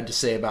Borntraeger had to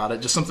say about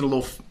it. Just something a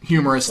little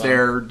humorous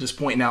there, just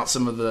pointing out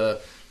some of the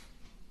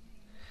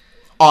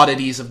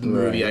oddities of the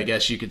movie, Right. I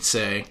guess you could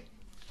say.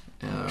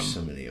 There's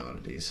so many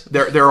oddities.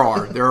 There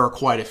are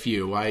quite a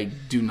few. I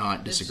do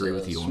not disagree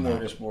with you on that.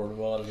 Smorgasbord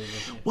of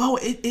oddities. Well,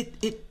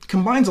 it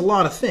combines a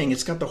lot of things.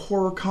 It's got the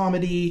horror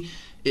comedy.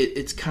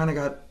 It's kind of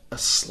got a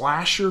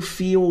slasher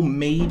feel,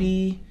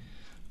 maybe.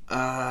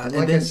 And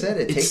like I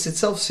said, it takes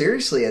itself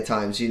seriously at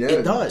times. You know,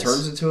 It does.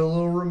 turns into a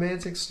little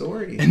romantic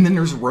story. And then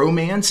there's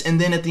romance, and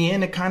then at the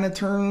end, it kind of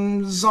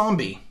turns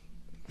zombie.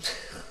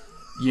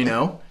 You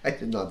know? I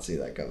did not see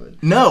that coming.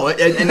 No,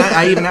 and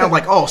I even had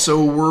like, oh,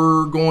 so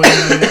we're going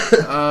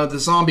the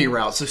zombie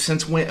route. So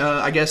since when?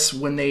 I guess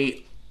when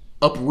they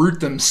uproot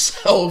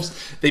themselves,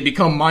 they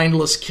become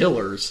mindless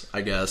killers.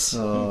 I guess.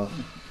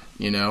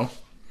 You know.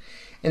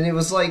 And it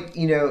was like,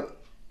 you know,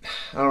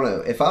 I don't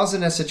know. If I was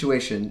in that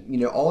situation, you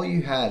know, all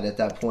you had at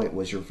that point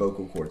was your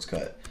vocal cords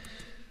cut.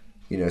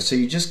 You know, so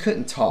you just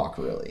couldn't talk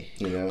really.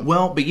 You know.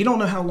 Well, but you don't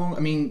know how long. I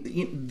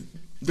mean,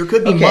 there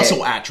could be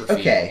muscle atrophy.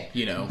 Okay.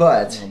 You know.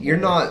 But you're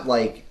not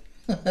like.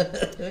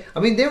 I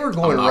mean, they were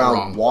going I'm not around,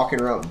 wrong.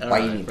 walking around,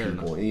 biting fair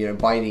people. You know,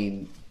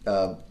 biting.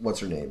 What's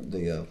her name?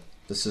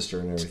 The sister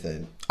and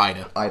everything.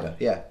 Ida.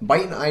 Yeah,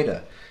 biting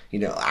Ida. You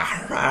know,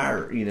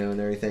 you know, and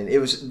everything. It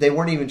was. They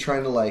weren't even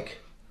trying to like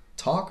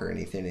talk or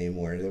anything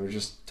anymore. They were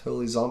just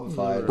totally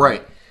zombified.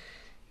 Right.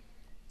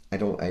 I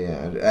don't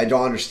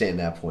understand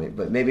that point,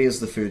 but maybe it was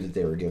the food that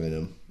they were giving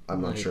him.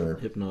 I'm not sure.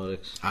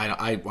 Hypnotics.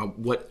 I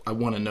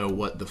want to know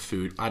what the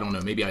food. I don't know.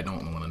 Maybe I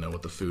don't want to know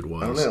what the food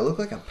was. I don't know. It looked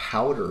like a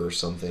powder or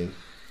something.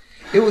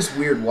 It was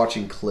weird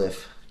watching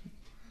Cliff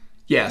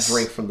Yes.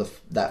 drink from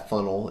that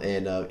funnel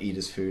and eat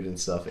his food and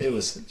stuff. It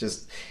was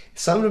just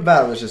something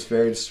about it was just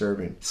very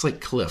disturbing. It's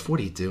like, Cliff, what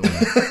are you doing?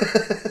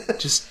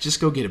 just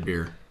go get a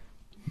beer.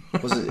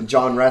 Was it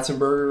John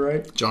Ratzenberger,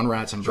 right? John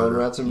Ratzenberger. John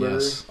Ratzenberger,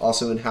 Yes.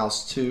 also in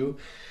House 2,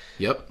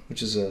 Yep.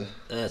 which is a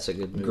That's a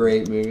good movie.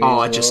 great movie.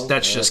 Oh, as well.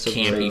 that's just a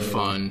great campy movie.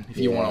 fun. If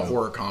you want a Yeah.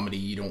 horror comedy,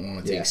 you don't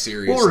want to Yeah. take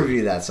seriously. We'll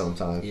review that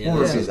sometime. Yeah.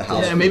 We'll review the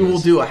House. Yeah, maybe movies.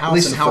 we'll do a At House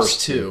least and the House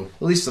first 2.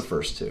 At least the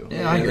first two.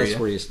 Yeah, I hear That's you.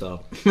 where you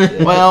stop.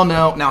 Well,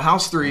 no. Now,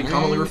 House 3,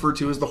 commonly referred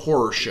to as the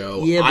horror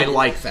show. Yeah, I but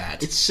like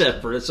that. It's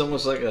separate. It's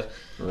almost like a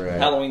Right.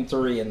 Halloween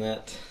 3 in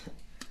that.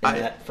 in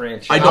that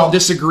franchise. I don't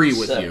disagree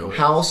with Separate. you.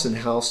 House and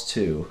House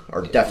 2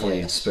 are definitely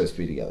Yes. supposed to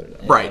be together.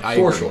 Now. Right, I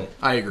For agree. sure.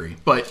 I agree.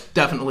 But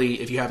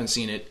definitely, if you haven't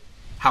seen it,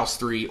 House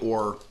 3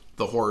 or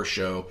The Horror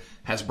Show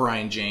has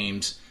Brian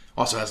James,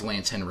 also has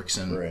Lance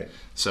Henriksen. Right.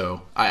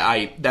 So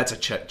I that's a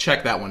check.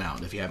 Check that one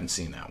out if you haven't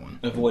seen that one.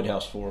 Avoid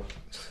House 4.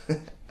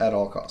 At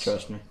all costs.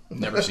 Trust me.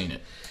 Never seen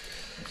it.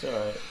 It's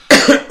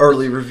alright.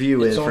 Early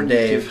review It's in for on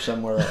Dave. YouTube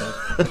somewhere.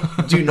 I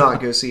think. Do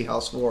not go see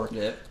House 4.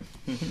 Yep.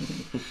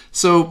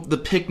 So the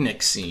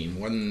picnic scene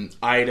when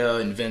Ida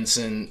and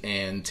Vincent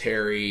and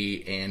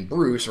Terry and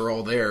Bruce are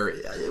all there,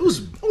 it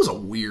was a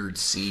weird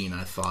scene.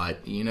 I thought,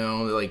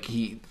 like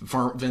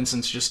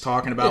Vincent's just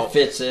talking It about.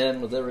 fits in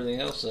with everything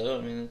else, though.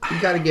 I mean,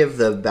 You got to give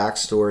the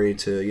backstory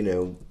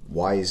to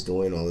why he's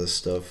doing all this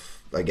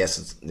stuff. I guess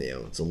it's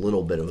it's a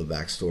little bit of a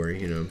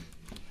backstory.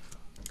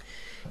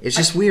 It's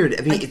just weird.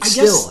 I mean, I it's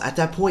guess- still at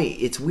that point.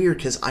 It's weird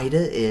because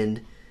Ida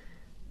and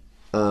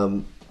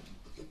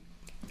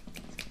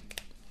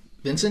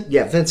Vincent.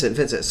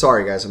 Vincent.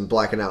 Sorry, guys, I'm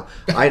blacking out.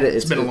 Ida.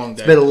 It's been a long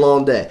day. It's been a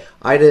long day.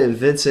 Ida and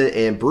Vincent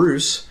and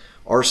Bruce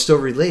are still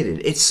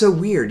related. It's so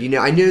weird.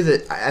 I knew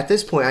that at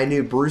this point. I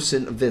knew Bruce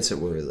and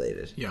Vincent were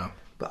related. Yeah.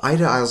 But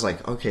Ida, I was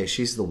like, okay,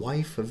 she's the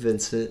wife of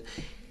Vincent.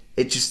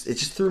 It just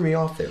threw me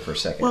off there for a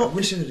second. Well, I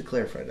wish I had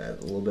clarified that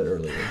a little bit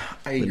earlier.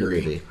 I in the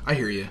agree. movie. I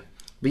hear you.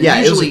 But yeah,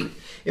 usually,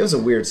 it was a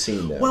weird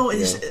scene though. well,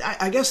 you it's, know?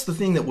 I guess the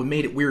thing that would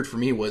made it weird for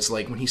me was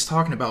like when he's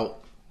talking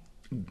about,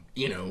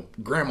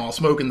 Grandma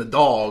smoking the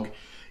dog.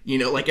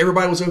 Like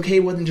everybody was okay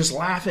with him just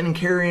laughing and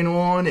carrying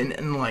on,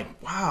 and like,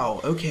 wow,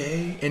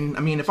 okay. And I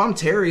mean, if I'm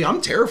Terry,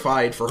 I'm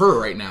terrified for her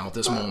right now at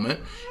this moment.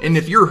 And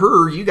if you're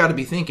her, you got to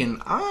be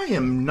thinking, I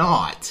am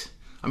not.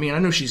 I mean, I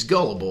know she's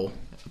gullible,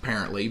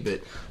 apparently,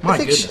 but my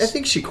goodness, I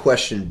think she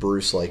questioned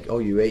Bruce like, "Oh,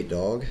 you ate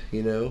dog,"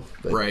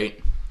 But, right?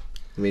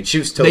 I mean, she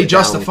was totally They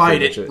justified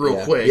down it with real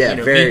yeah. quick. Yeah,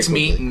 very meat's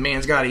meat quickly. and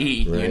man's got to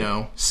eat.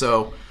 Right.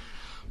 So,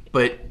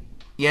 but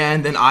yeah,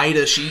 and then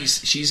Ida,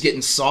 she's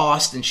getting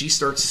sauced, and she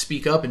starts to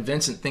speak up, and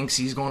Vincent thinks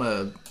he's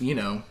gonna,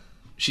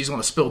 she's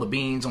gonna spill the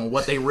beans on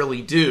what they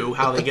really do,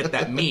 how they get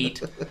that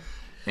meat,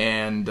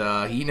 and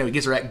he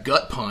gives her that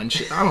gut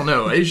punch. I don't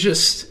know. It's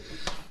just,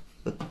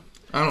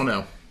 I don't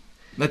know.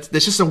 That's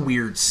just a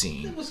weird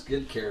scene. it was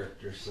good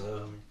character,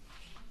 so.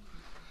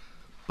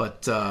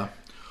 But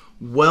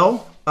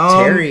well,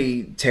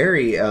 Terry,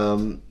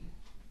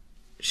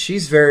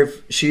 she's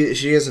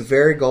she is a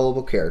very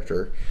gullible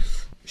character.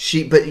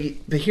 But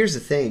here's the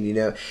thing,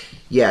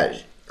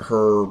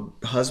 her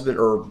husband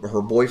or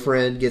her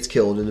boyfriend gets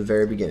killed in the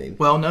very beginning.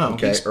 Well, no,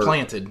 Okay, he's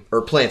planted.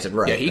 Or planted,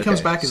 right? Yeah, he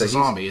comes back as a he's-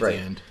 zombie at the right.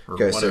 end, or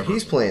Okay, so whatever.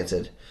 he's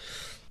planted.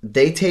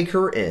 They take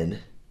her in.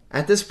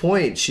 At this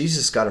point, she's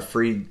just got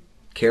a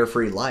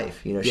carefree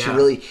life. She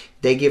Yeah.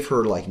 they give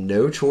her like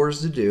no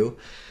chores to do.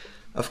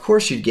 Of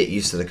course, you'd get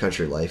used to the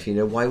country life.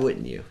 Why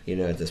wouldn't you?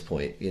 At this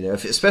point,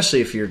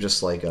 especially if you're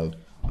just like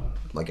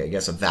I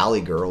guess a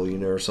valley girl,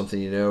 or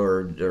something,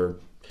 or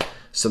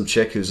some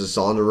chick who's just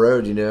on the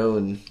road,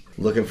 and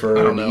looking for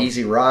I don't an know.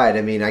 easy ride.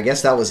 I mean, I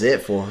guess that was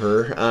it for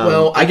her.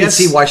 Well, I can guess-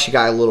 see why she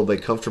got a little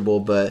bit comfortable,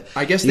 but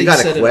I guess you they got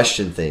set it to up-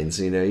 question things.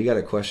 You got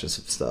to question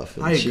some stuff.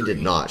 And I she agree.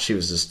 did not. She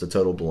was just a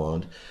total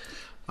blonde.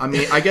 I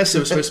mean, I guess it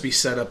was supposed to be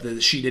set up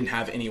that she didn't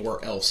have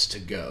anywhere else to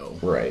go.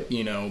 Right.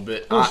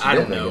 But Well, she I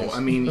don't didn't, I know. guess. I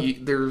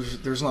mean,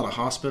 there's not a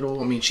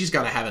hospital. I mean, she's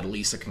got to have at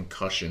least a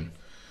concussion.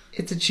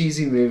 It's a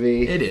cheesy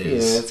movie. It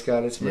is. It's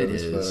got its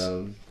moments, is.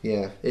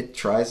 but it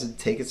tries to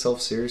take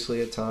itself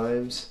seriously at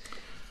times.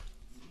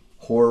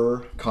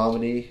 Horror,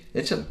 comedy.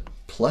 It's a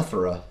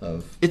plethora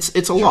of. It's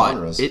a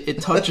Genres. lot.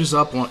 It touches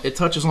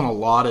on a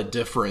lot of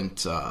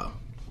different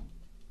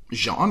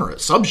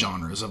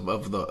subgenres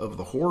of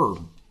the horror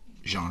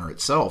genre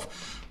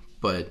itself.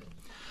 But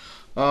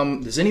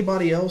does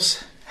anybody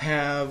else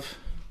have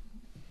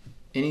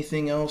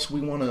anything else we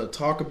want to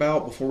talk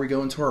about before we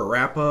go into our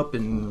wrap up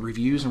and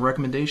reviews and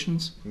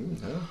recommendations?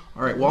 No.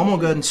 All right. Well, I'm gonna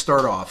go ahead and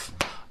start off.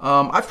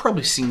 I've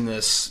probably seen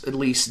this at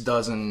least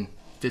 20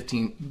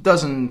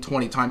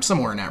 times,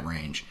 somewhere in that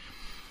range.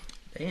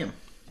 Damn.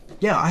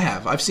 Yeah, I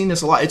have. I've seen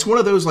this a lot. It's one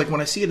of those, like, when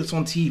I see it's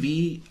on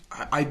TV,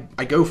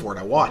 I go for it.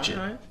 I watch it,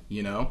 Alright.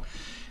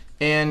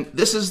 And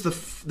this is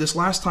this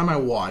last time I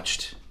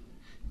watched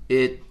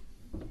it,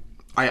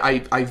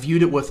 I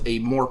viewed it with a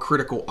more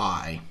critical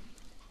eye,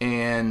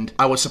 and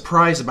I was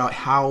surprised about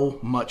how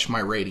much my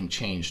rating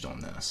changed on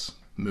this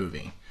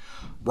movie.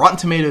 Rotten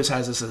Tomatoes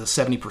has this as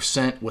a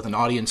 70% with an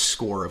audience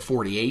score of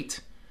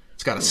 48.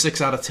 It's got a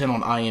 6 out of 10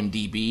 on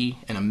IMDb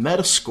and a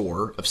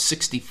Metascore of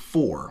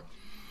 64.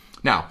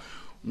 Now,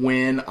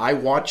 when I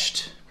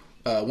watched,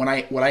 what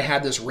I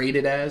had this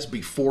rated as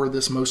before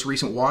this most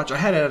recent watch, I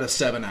had it at a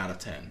 7 out of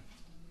 10.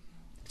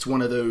 It's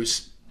one of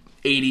those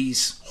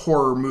 80s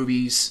horror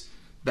movies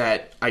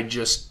that I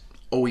just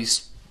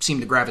always seem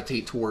to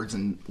gravitate towards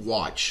and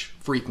watch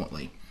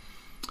frequently.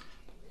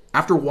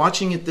 After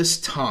watching it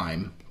this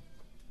time,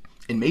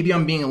 and maybe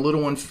I'm being a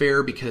little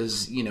unfair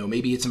because,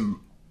 maybe it's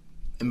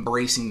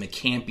embracing the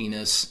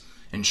campiness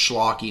and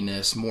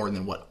schlockiness more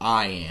than what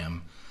I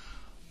am,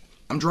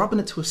 I'm dropping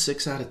it to a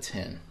 6 out of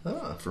 10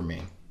 for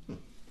me.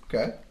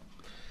 Okay.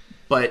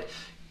 But,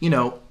 you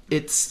know,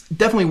 it's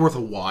definitely worth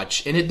a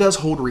watch, and it does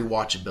hold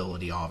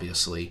rewatchability,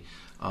 obviously.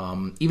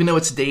 Even though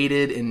it's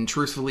dated, and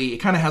truthfully, it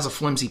kind of has a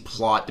flimsy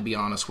plot, to be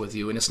honest with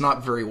you, and it's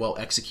not very well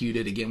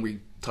executed. Again, we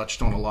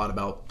touched on a lot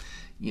about,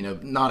 you know,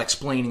 not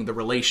explaining the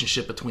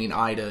relationship between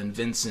Ida and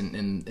Vincent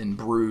and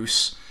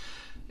Bruce,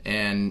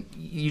 and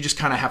you just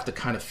kind of have to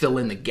kind of fill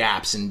in the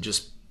gaps and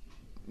just,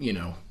 you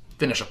know,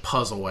 finish a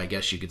puzzle, I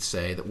guess you could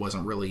say, that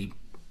wasn't really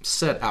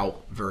set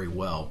out very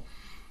well.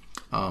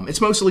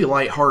 It's mostly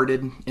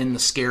lighthearted in the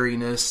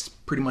scariness,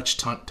 pretty much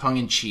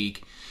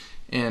tongue-in-cheek,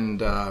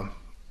 and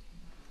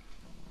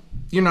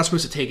you're not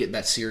supposed to take it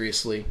that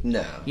seriously.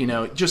 No. You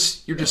know,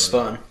 you're just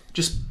fun.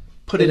 Just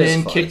put It it is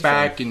in, fun. kick It's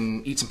back,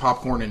 and eat some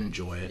popcorn and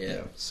enjoy it.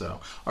 Yeah. So,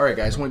 all right,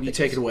 guys, one of you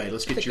take it away.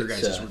 Let's get think your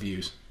it's, guys'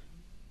 reviews.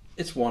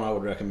 It's one I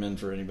would recommend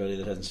for anybody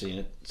that hasn't seen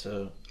it.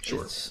 So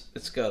Sure.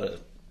 it's got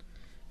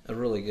a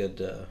really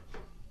good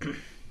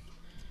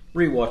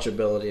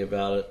rewatchability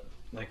about it.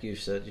 Like you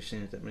said, you've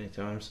seen it that many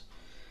times.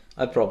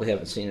 I probably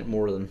haven't seen it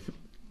more than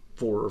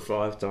 4 or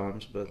 5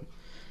 times, but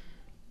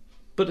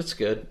it's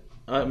good.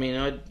 I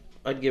mean,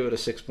 I'd give it a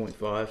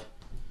 6.5.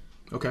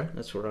 Okay.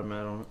 That's where I'm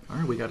at on it. All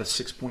right, we got a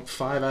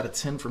 6.5 out of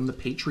 10 from the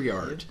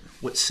Patriarch.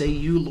 What say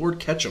you, Lord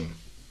Ketchum?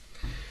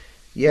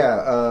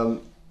 Yeah,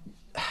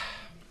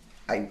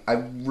 I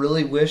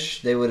really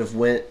wish they would have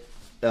went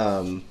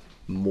less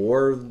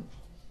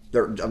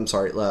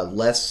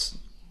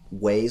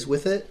ways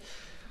with it.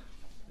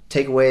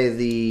 Take away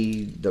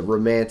the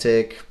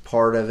romantic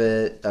part of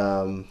it.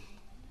 I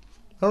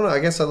don't know. I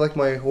guess I like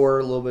my horror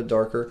a little bit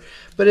darker,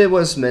 but it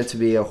was meant to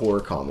be a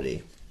horror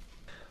comedy.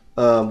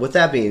 With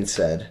that being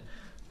said,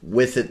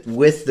 with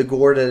the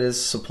gore that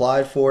is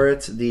supplied for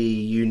it, the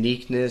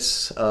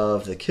uniqueness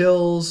of the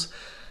kills,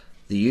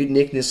 the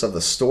uniqueness of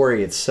the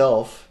story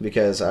itself,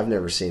 because I've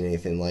never seen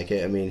anything like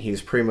it. I mean,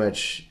 he's pretty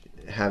much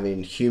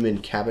having human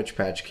Cabbage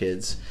Patch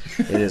Kids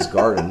in his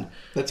garden.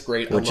 That's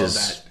great. Which I love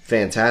is that.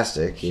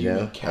 fantastic,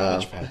 Human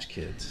Cabbage Patch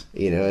Kids.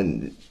 You know,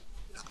 and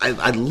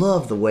I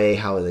love the way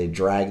how they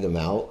drag them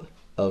out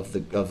of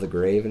the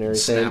grave and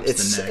everything.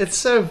 Snaps the neck.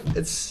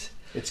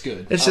 It's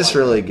good. It's just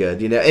really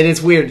good, you know. And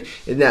it's weird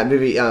in that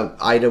movie.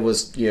 Ida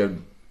was, you know,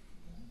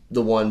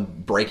 the one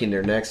breaking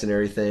their necks and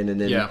everything, and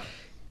then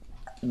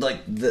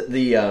like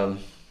the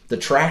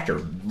tractor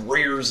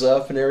rears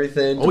up and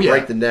everything to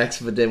break the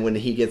necks, but then when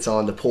he gets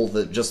on to pull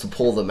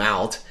them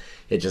out,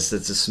 it's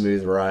a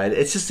smooth ride.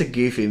 It's just a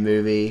goofy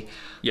movie.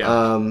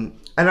 Yeah.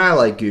 And I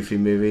like goofy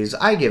movies.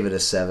 I give it a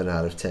 7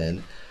 out of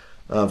 10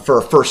 for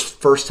a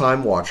first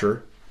time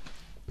watcher.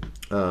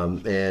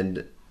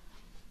 And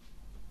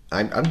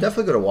I'm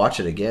definitely going to watch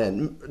it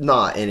again.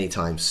 Not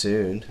anytime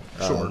soon.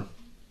 Sure.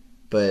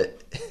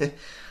 But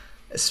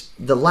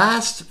the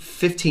last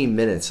 15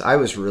 minutes, I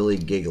was really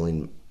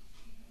giggling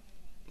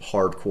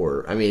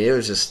hardcore. I mean, it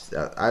was just,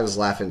 I was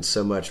laughing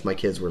so much. My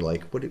kids were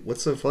like,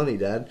 what's so funny,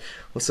 Dad?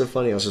 What's so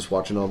funny? I was just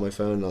watching on my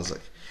phone, and I was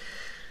like,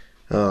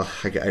 oh,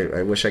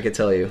 I wish I could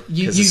tell you.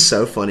 Because it's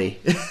so funny.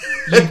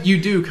 you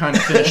do kind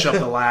of finish up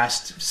the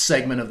last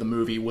segment of the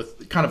movie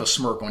with kind of a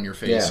smirk on your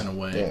face in a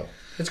way. Yeah.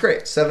 It's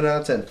great. 7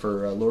 out of 10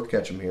 for Lord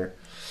Ketchum here.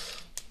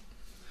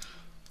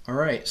 All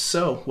right,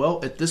 so,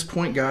 well, at this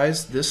point,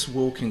 guys, this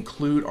will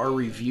conclude our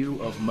review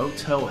of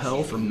Motel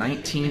Hell from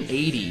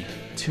 1980.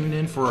 Tune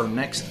in for our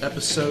next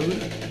episode.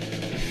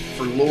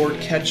 For Lord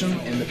Ketchum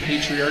and the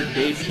Patriarch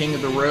Dave King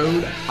of the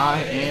Road,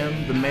 I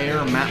am the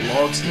Mayor, Matt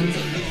Logston,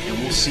 and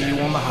we'll see you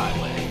on the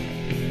highway.